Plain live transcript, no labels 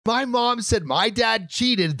My mom said my dad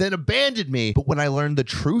cheated, then abandoned me. But when I learned the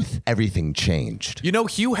truth, everything changed. You know,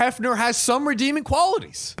 Hugh Hefner has some redeeming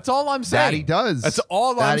qualities. That's all I'm saying. That he does. That's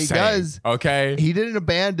all I'm saying. That he does. Okay. He didn't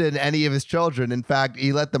abandon any of his children. In fact,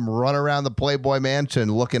 he let them run around the Playboy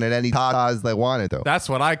Mansion looking at any tatas they wanted to. That's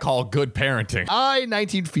what I call good parenting. I,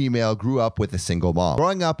 19 female, grew up with a single mom.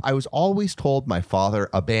 Growing up, I was always told my father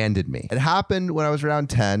abandoned me. It happened when I was around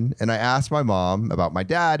 10, and I asked my mom about my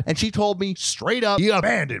dad, and she told me straight up, he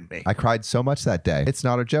abandoned me. I cried so much that day. It's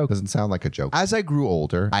not a joke. Doesn't sound like a joke. As I grew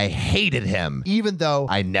older, I hated him, even though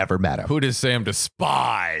I never met him. Who does Sam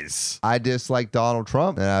despise? I dislike Donald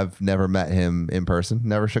Trump, and I've never met him in person.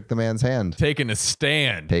 Never shook the man's hand. Taking a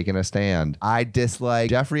stand. I dislike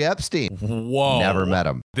Jeffrey Epstein. Whoa. Never met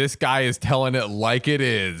him. This guy is telling it like it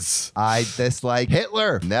is. I dislike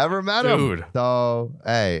Hitler. Never met him. Dude. So,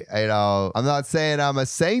 hey, I'm not saying I'm a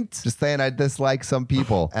saint, just saying I dislike some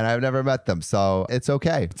people, and I've never met them. So it's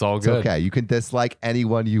okay. It's all good. Okay. You can dislike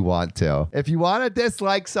anyone you want to. If you want to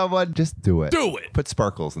dislike someone, just do it. Do it. Put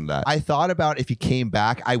sparkles in that. I thought about if he came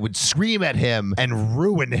back, I would scream at him and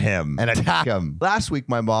ruin him and attack him. Last week,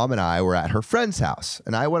 my mom and I were at her friend's house,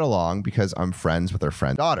 and I went along because I'm friends with her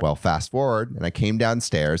friend's daughter. Well, fast forward, and I came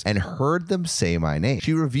downstairs and heard them say my name.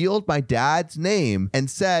 She revealed my dad's name and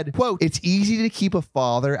said, quote, "It's easy to keep a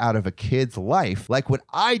father out of a kid's life, like what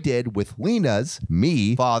I did with Lena's,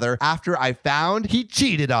 me, father, after I found he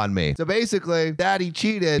cheated on me." So basically, daddy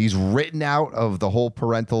cheated. He's written out of the whole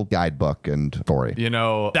parental guidebook and story. You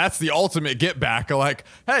know, that's the ultimate get back. Like,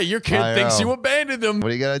 hey, your kid thinks you abandoned him.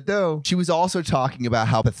 What are you going to do? She was also talking about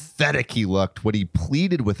how pathetic he looked when he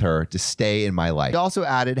pleaded with her to stay in my life. She also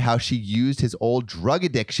added how she used his old drug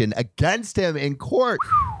addiction against him in court.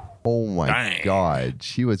 Oh my God.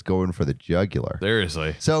 She was going for the jugular.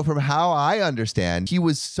 Seriously. So from how I understand, he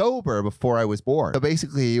was sober before I was born. So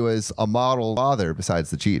basically, he was a model father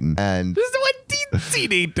besides the cheating. And this is one teensy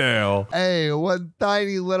detail. Hey, one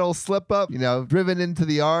tiny little slip up, driven into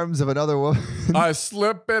the arms of another woman. I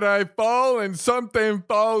slip and I fall and something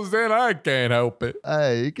falls in. I can't help it.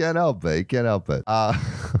 Hey, you can't help it. You can't help it.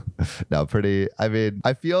 No,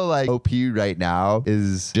 I feel like OP right now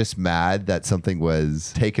is just mad that something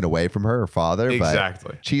was taken away from her father.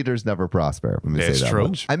 Exactly. But cheaters never prosper. Let me say that true.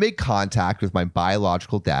 much. I made contact with my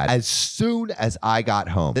biological dad as soon as I got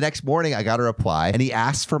home. The next morning, I got a reply and he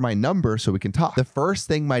asked for my number so we can talk. The first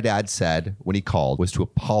thing my dad said when he called was to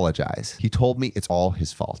apologize. He told me it's all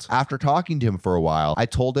his fault. After talking to him for a while, I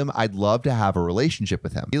told him I'd love to have a relationship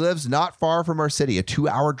with him. He lives not far from our city, a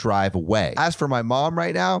 2-hour drive away. As for my mom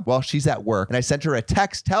right now, well, she's at work, and I sent her a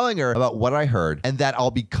text telling her about what I heard and that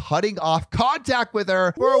I'll be cutting off contact with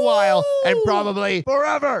her for a while and probably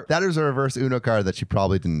forever. That is a reverse Uno card that she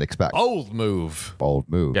probably didn't expect. Bold move.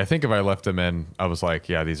 Yeah, I think if I left them in, I was like,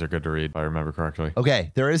 yeah, these are good to read, if I remember correctly.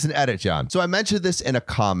 Okay, there is an edit, John. So I mentioned this in a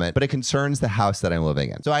comment, but it concerns the house that I'm living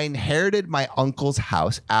in. So I inherited my uncle's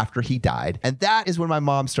house after he died, and that is when my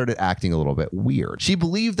mom started acting a little bit weird. She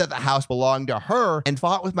believed that the house belonged to her and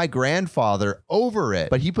fought with my grandfather over it,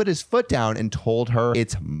 but he put his foot down and told her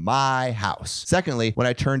it's my house. Secondly, when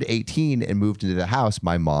I turned 18 and moved into the house,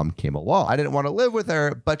 my mom came along. I didn't want to live with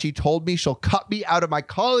her, but she told me she'll cut me out of my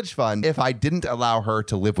college fund if I didn't allow her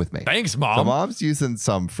to live with me. Thanks, Mom. So mom's using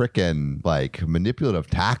some freaking manipulative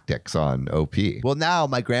tactics on OP. Well, now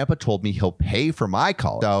my grandpa told me he'll pay for my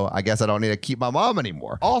college, so I guess I don't need to keep my mom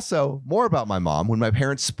anymore. Also, more about my mom. When my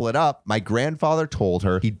parents split up, my grandfather told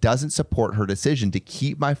her he doesn't support her decision to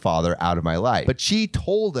keep my father out of my life. But she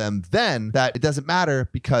told him then that it doesn't matter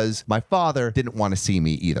because my father didn't want to see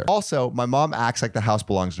me either. Also, my mom acts like the house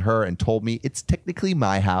belongs to her and told me it's technically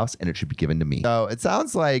my house and it should be given to me. So it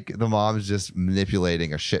sounds like the mom's just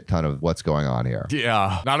manipulating a shit ton of what's going on here.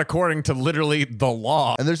 Yeah, not according to literally the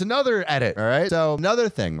law. And there's another edit, all right? So another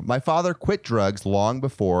thing, my father quit drugs long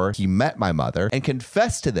before he met my mother and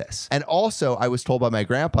confessed to this. And also, I was told by my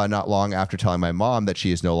grandpa not long after telling my mom that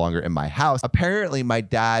she is no longer in my house. Apparently, my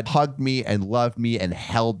dad hugged me and loved me and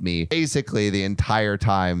held me basically the entire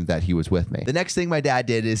time that he was with me. The next thing my dad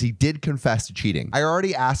did is he did confess to cheating. I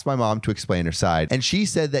already asked my mom to explain her side, and she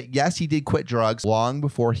said that yes, he did quit drugs long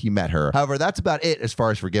before he met her. However, that's about it as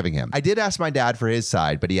far as forgiving him. I did ask my dad for his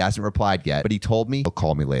side, but he hasn't replied yet, but he told me he'll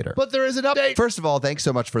call me later. But there is an update. First of all, thanks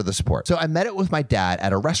so much for the support. So I met it with my dad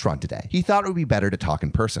at a restaurant today. He thought it would be better to talk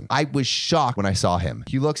in person. I was shocked when I saw him.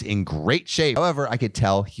 He looks in great shape. However, I could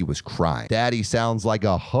tell he was crying. Daddy sounds like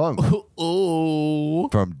a hunk. Ooh.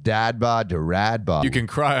 From dad bod to rad bod. You can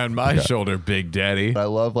cry on my shoulder, Big Daddy. I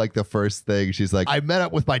love the first thing. She's like, I met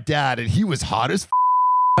up with my dad and he was hot as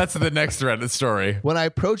That's the next Reddit story. When I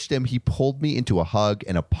approached him, he pulled me into a hug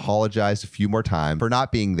and apologized a few more times for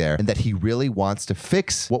not being there and that he really wants to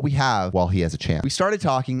fix what we have while he has a chance. We started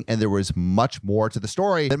talking and there was much more to the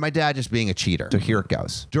story than my dad just being a cheater. So here it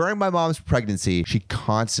goes. During my mom's pregnancy, she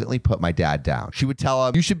constantly put my dad down. She would tell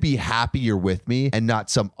him, "You should be happy you're with me and not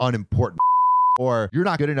some unimportant or you're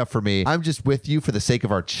not good enough for me. I'm just with you for the sake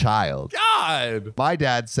of our child." God. My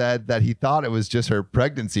dad said that he thought it was just her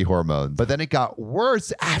pregnancy hormones, but then it got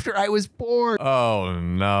worse after I was born. Oh,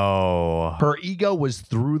 no. Her ego was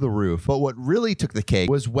through the roof. But what really took the cake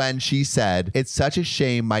was when she said, "It's such a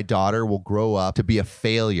shame my daughter will grow up to be a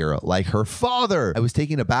failure like her father." I was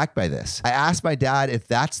taken aback by this. I asked my dad if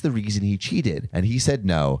that's the reason he cheated, and he said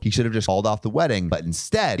no. He should have just called off the wedding, but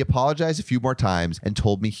instead he apologized a few more times and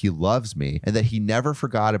told me he loves me and that he never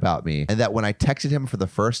forgot about me, and that when I texted him for the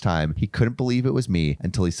first time, he couldn't believe it was me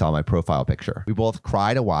until he saw my profile picture. We both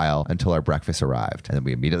cried a while until our breakfast arrived, and then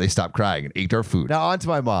we immediately stopped crying and ate our food. Now on to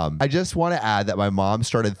my mom. I just want to add that my mom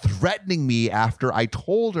started threatening me after I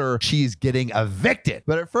told her she's getting evicted.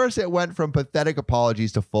 But at first it went from pathetic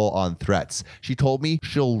apologies to full-on threats. She told me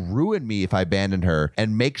she'll ruin me if I abandon her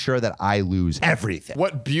and make sure that I lose everything.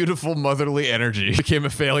 What beautiful motherly energy. Became a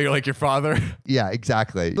failure like your father. Yeah,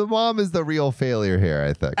 exactly. The mom is the real failure here,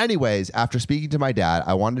 I think. Anyways, after speaking to my dad,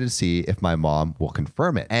 I wanted to see if my mom will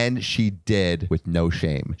confirm it. And she did with no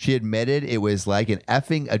shame. She admitted it was like an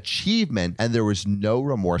effing achievement and there was no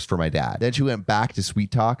remorse for my dad. Then she went back to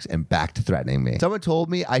sweet talks and back to threatening me. Someone told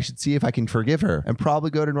me I should see if I can forgive her and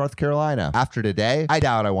probably go to North Carolina. After today, I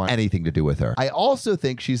doubt I want anything to do with her. I also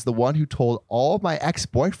think she's the one who told all of my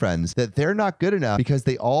ex-boyfriends that they're not good enough because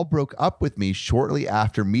they all broke up with me shortly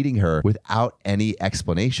after meeting her without any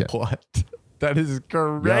explanation. What? That is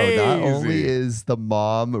crazy. Yo, not only is the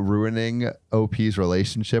mom ruining OP's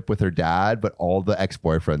relationship with her dad, but all the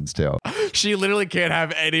ex-boyfriends too. She literally can't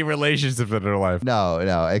have any relationships in her life. No,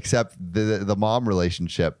 except the mom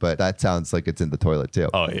relationship, but that sounds like it's in the toilet too.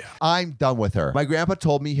 Oh, yeah. I'm done with her. My grandpa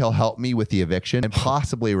told me he'll help me with the eviction and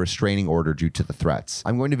possibly a restraining order due to the threats.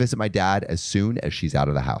 I'm going to visit my dad as soon as she's out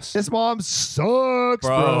of the house. This mom sucks,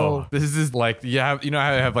 bro. This is like, you know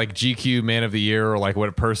how they have like GQ Man of the Year or like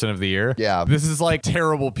what Person of the Year? Yeah. This is like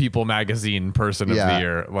Terrible People Magazine Person of the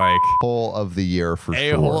Year. Like Hole of the year for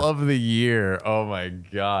sure. A-hole of the year. Oh my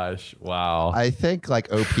gosh. Wow. I think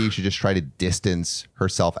like OP should just try to distance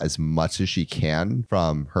herself as much as she can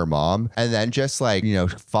from her mom and then just like,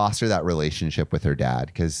 foster that relationship with her dad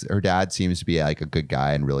because her dad seems to be like a good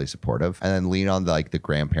guy and really supportive and then lean on the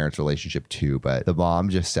grandparents relationship too. But the mom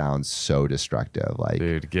just sounds so destructive. Like,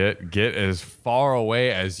 dude, get as far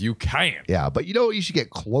away as you can. Yeah. But you know what you should get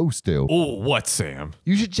close to? Oh, what, Sam?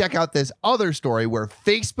 You should check out this other story where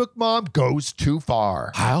Facebook mom goes too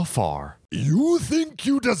far. How far? You think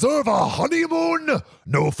you deserve a honeymoon?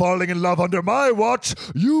 No falling in love under my watch.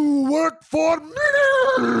 You work for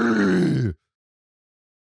me.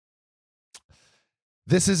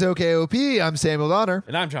 This is OKOP. I'm Samuel Donner.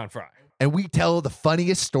 And I'm John Fry. And we tell the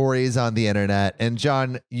funniest stories on the internet. And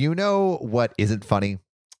John, you know what isn't funny?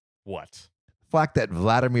 What? The fact that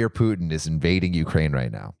Vladimir Putin is invading Ukraine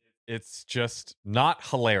right now. It's just not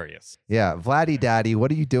hilarious. Yeah, Vladdy Daddy, what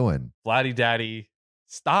are you doing? Vladdy Daddy,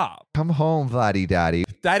 stop. Come home, Vladdy Daddy.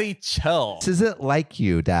 Daddy, chill. This isn't like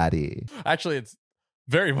you, Daddy. Actually, it's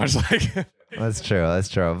very much like That's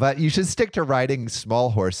true. But you should stick to riding small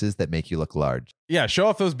horses that make you look large. Yeah, show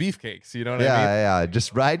off those beefcakes. You know what I mean? Yeah.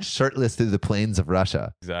 Just ride shirtless through the plains of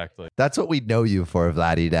Russia. Exactly. That's what we know you for,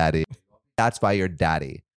 Vladdy Daddy. That's why you're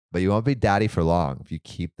daddy. But you won't be daddy for long if you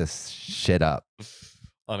keep this shit up.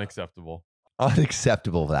 Unacceptable.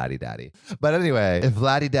 Unacceptable, Vladdy Daddy. But anyway, if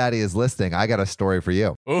Vladdy Daddy is listening, I got a story for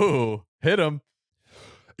you. Ooh, hit him.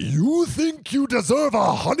 You think you deserve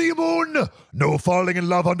a honeymoon? No falling in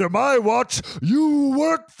love under my watch. You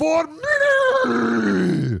work for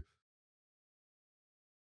me.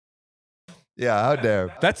 Yeah, how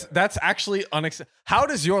dare. That's actually unacceptable. How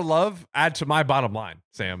does your love add to my bottom line,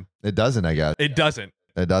 Sam? It doesn't, I guess. It doesn't.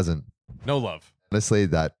 It doesn't. No love. Honestly,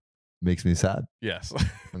 that makes me sad. Yes.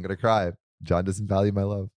 I'm going to cry. John doesn't value my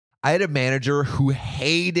love. I had a manager who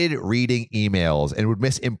hated reading emails and would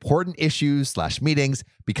miss important issues/meetings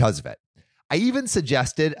because of it. I even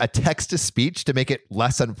suggested a text-to-speech to make it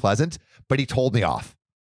less unpleasant, but he told me off.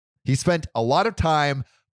 He spent a lot of time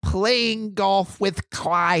playing golf with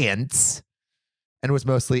clients and was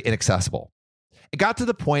mostly inaccessible. It got to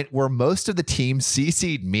the point where most of the team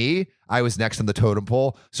CC'd me. I was next on the totem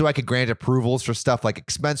pole, so I could grant approvals for stuff like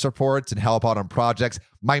expense reports and help out on projects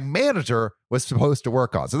my manager was supposed to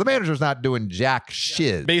work on. So the manager's not doing jack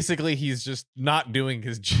shit. Basically, he's just not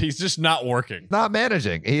he's just not working. Not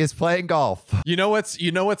managing. He is playing golf. You know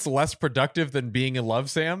what's less productive than being in love,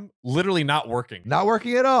 Sam? Literally not working. Not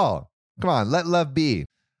working at all. Come on, let love be.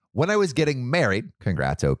 When I was getting married,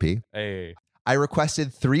 congrats, OP, Hey. I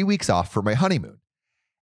requested 3 weeks off for my honeymoon.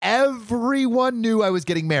 Everyone knew I was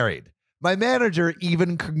getting married. My manager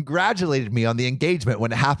even congratulated me on the engagement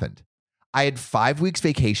when it happened. I had 5 weeks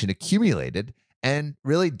vacation accumulated and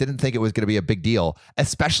really didn't think it was going to be a big deal,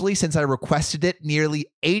 especially since I requested it nearly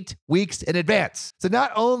 8 weeks in advance. So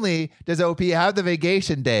not only does OP have the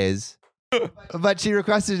vacation days, but she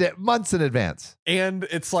requested it months in advance. And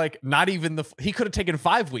it's like not even he could have taken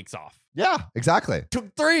 5 weeks off. Yeah, exactly.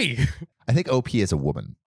 Took 3. I think OP is a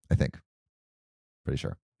woman. I think. Pretty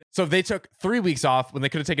sure. So they took 3 weeks off when they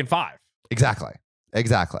could have taken 5. Exactly.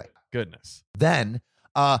 Goodness. Then,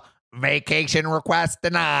 vacation request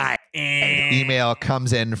denied. Email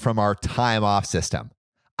comes in from our time off system.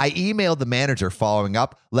 I emailed the manager following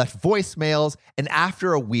up, left voicemails, and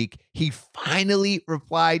after a week, he finally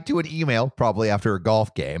replied to an email, probably after a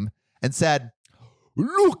golf game, and said,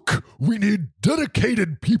 Look, we need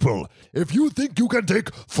dedicated people. If you think you can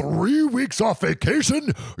take 3 weeks off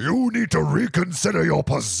vacation, you need to reconsider your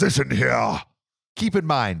position here. keep in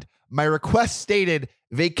mind, my request stated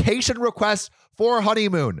vacation request for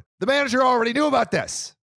honeymoon. The manager already knew about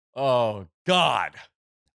this. Oh, God.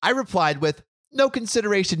 I replied with no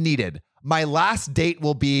consideration needed. My last date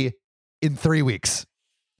will be in 3 weeks.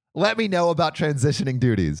 Let me know about transitioning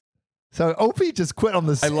duties. So OP just quit on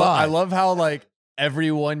the spot. I love how like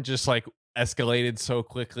everyone just like escalated so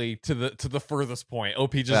quickly to the furthest point.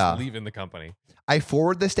 OP just leaving the company. I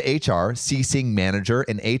forward this to HR, CCing manager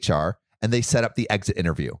and HR, and they set up the exit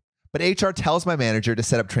interview. But HR tells my manager to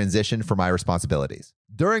set up transition for my responsibilities.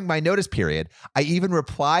 During my notice period, I even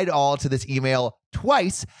replied all to this email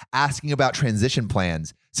twice asking about transition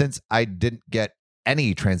plans since I didn't get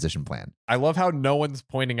any transition plan. I love how no one's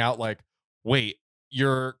pointing out like, wait,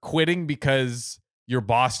 you're quitting because your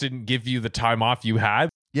boss didn't give you the time off you had?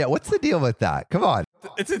 Yeah, what's the deal with that? Come on.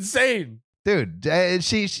 It's insane. Dude,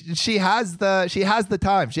 she has the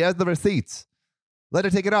time. She has the receipts. Let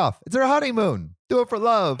her take it off. It's her honeymoon. Do it for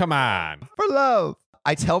love. Come on. For love.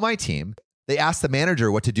 I tell my team. They ask the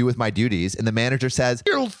manager what to do with my duties, and the manager says,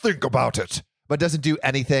 You'll think about it. but doesn't do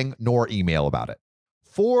anything nor email about it.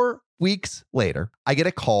 4 weeks later, I get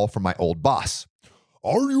a call from my old boss.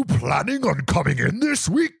 Are you planning on coming in this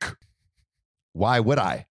week? Why would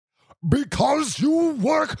I? Because you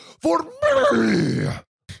work for me.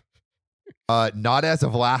 Not as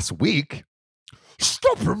of last week.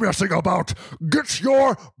 Stop messing about. Get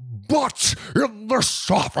your butt in this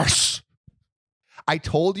office. I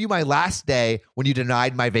told you my last day when you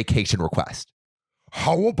denied my vacation request.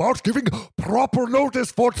 How about giving proper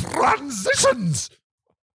notice for transitions?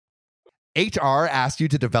 HR asked you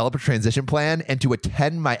to develop a transition plan and to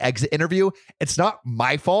attend my exit interview. It's not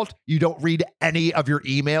my fault you don't read any of your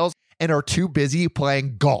emails and are too busy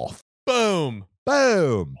playing golf. Boom.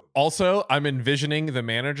 Boom. Also, I'm envisioning the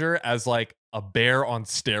manager as like a bear on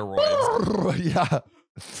steroids. Yeah,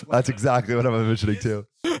 that's exactly what I'm envisioning too.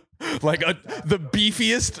 Like the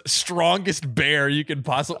beefiest, strongest bear you can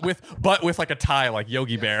possibly with like a tie like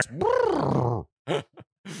Yogi Bear. Click.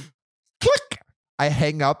 I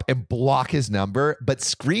hang up and block his number, but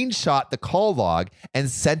screenshot the call log and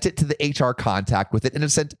sent it to the HR contact with an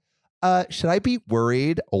innocent, should I be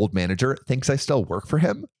worried old manager thinks I still work for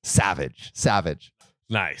him? Savage.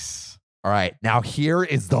 Nice. All right, now here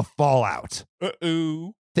is the fallout.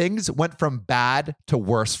 Uh-oh. Things went from bad to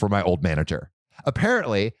worse for my old manager.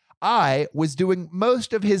 Apparently, I was doing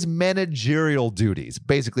most of his managerial duties,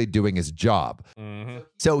 basically doing his job. Mm-hmm.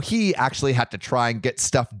 So he actually had to try and get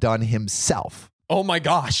stuff done himself. Oh my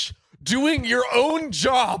gosh. Doing your own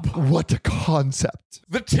job. What a concept.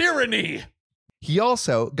 The tyranny. He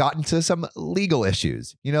also got into some legal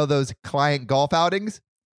issues. You know, those client golf outings?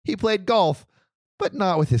 He played golf, but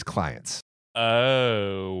not with his clients.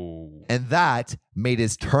 Oh. And that made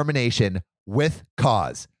his termination with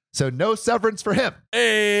cause. So no severance for him.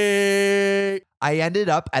 Hey. I ended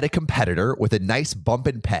up at a competitor with a nice bump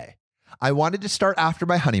in pay. I wanted to start after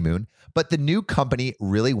my honeymoon, but the new company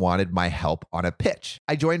really wanted my help on a pitch.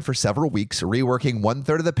 I joined for several weeks, reworking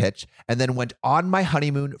 1/3 of the pitch, and then went on my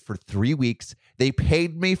honeymoon for 3 weeks. They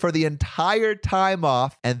paid me for the entire time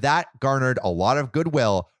off, and that garnered a lot of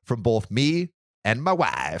goodwill from both me and my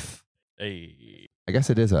wife. Hey. I guess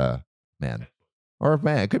it is a man. Or a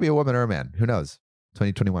man. It could be a woman or a man. Who knows?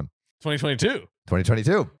 2021. 2022.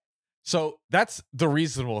 2022. So that's the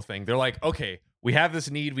reasonable thing. They're like, okay, we have this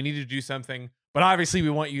need. We need to do something. But obviously, we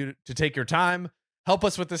want you to take your time, help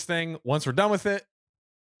us with this thing. Once we're done with it,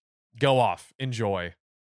 go off, enjoy,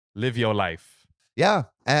 live your life. Yeah.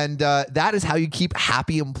 And that is how you keep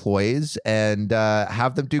happy employees and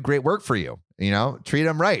have them do great work for you. You know, treat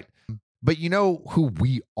them right. But you know who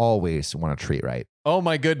we always want to treat right? Oh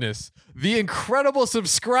my goodness. The incredible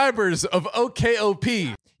subscribers of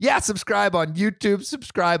OKOP. Yeah, subscribe on YouTube,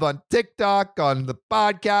 subscribe on TikTok, on the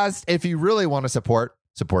podcast. If you really want to support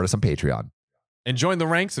us on Patreon. And join the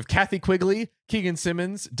ranks of Kathy Quigley, Keegan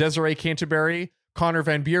Simmons, Desiree Canterbury, Connor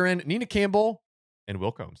Van Buren, Nina Campbell, and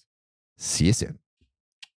Will Combs. See you soon.